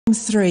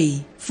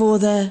3 for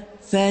the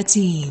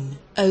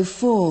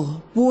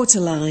 1304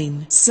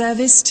 Waterline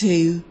service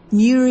to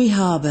Newry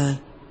Harbour,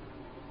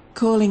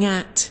 calling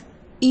at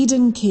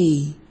Eden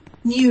Quay,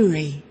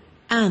 Newry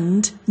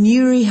and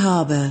Newry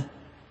Harbour.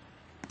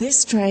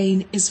 This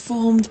train is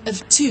formed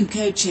of 2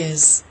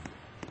 coaches.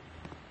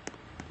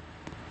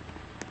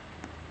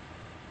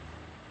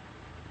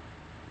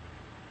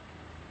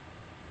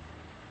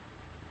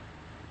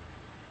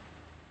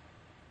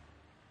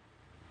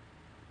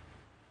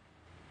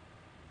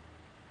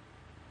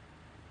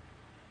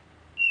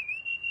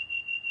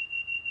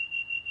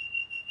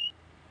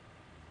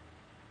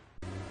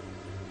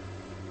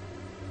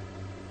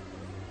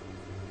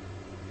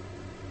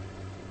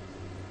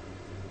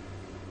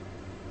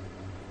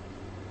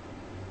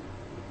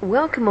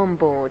 Welcome on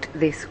board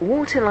this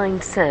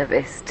waterline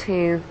service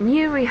to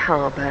Newry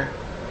Harbour,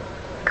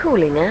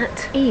 calling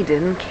at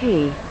Eden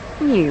Quay,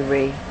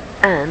 Newry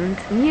and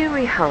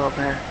Newry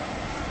Harbour.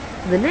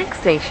 The next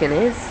station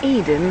is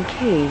Eden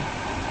Quay.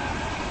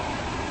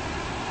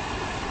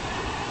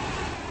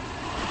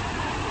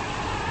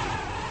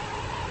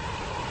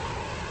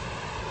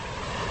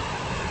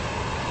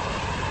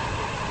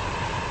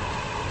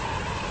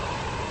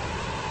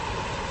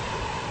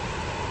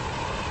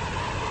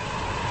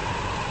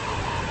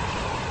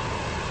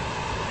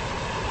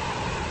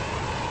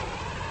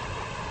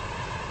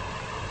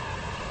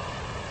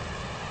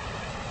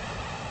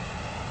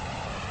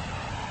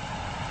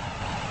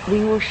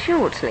 We will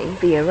shortly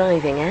be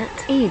arriving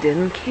at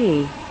Eden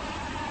Quay.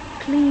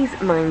 Please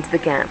mind the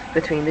gap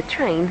between the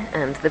train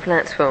and the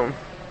platform.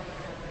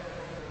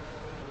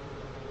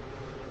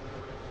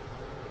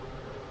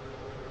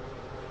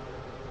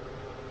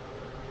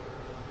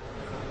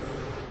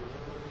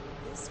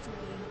 This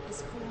train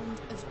is formed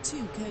of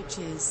 2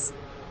 coaches.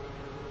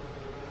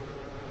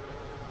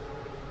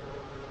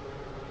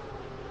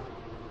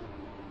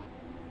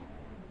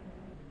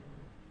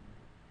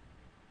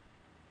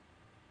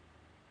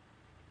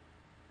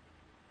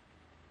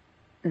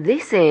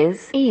 This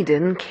is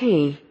Eden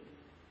Quay.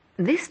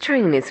 This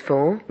train is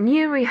for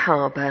Newry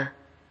Harbour.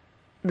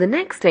 The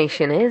next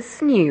station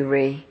is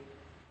Newry.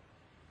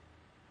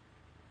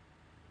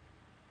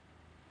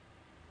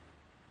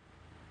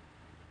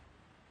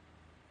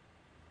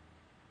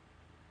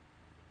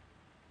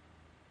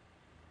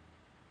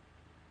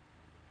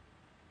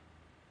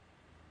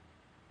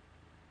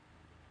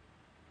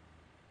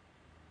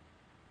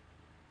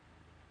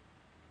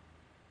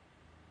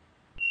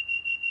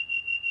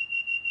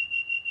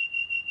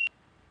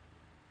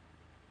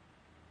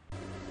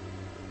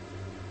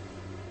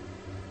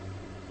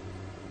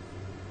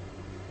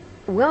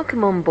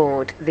 Welcome on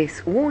board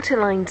this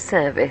waterline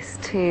service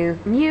to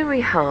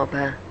Newry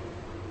Harbour.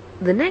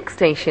 The next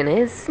station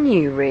is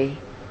Newry.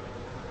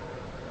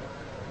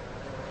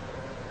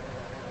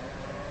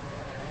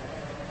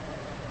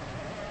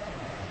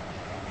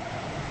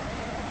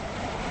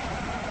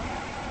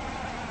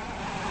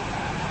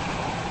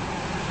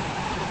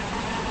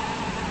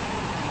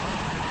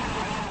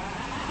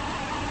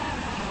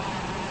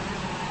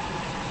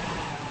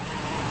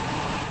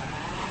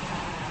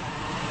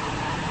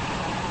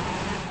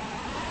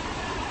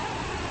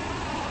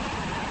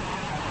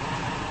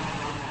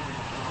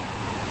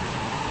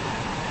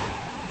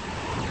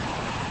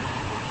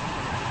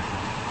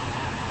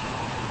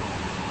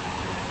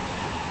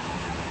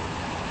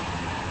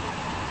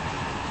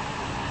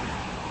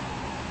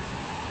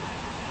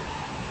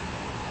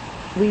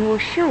 We will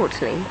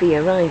shortly be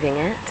arriving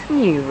at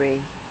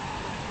Newry.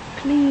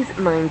 Please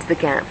mind the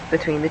gap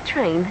between the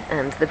train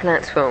and the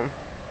platform.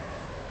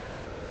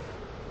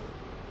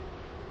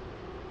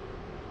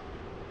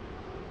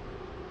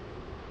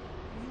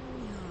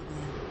 Newry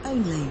Harbour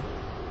only.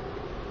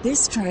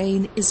 This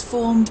train is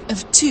formed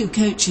of 2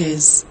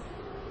 coaches.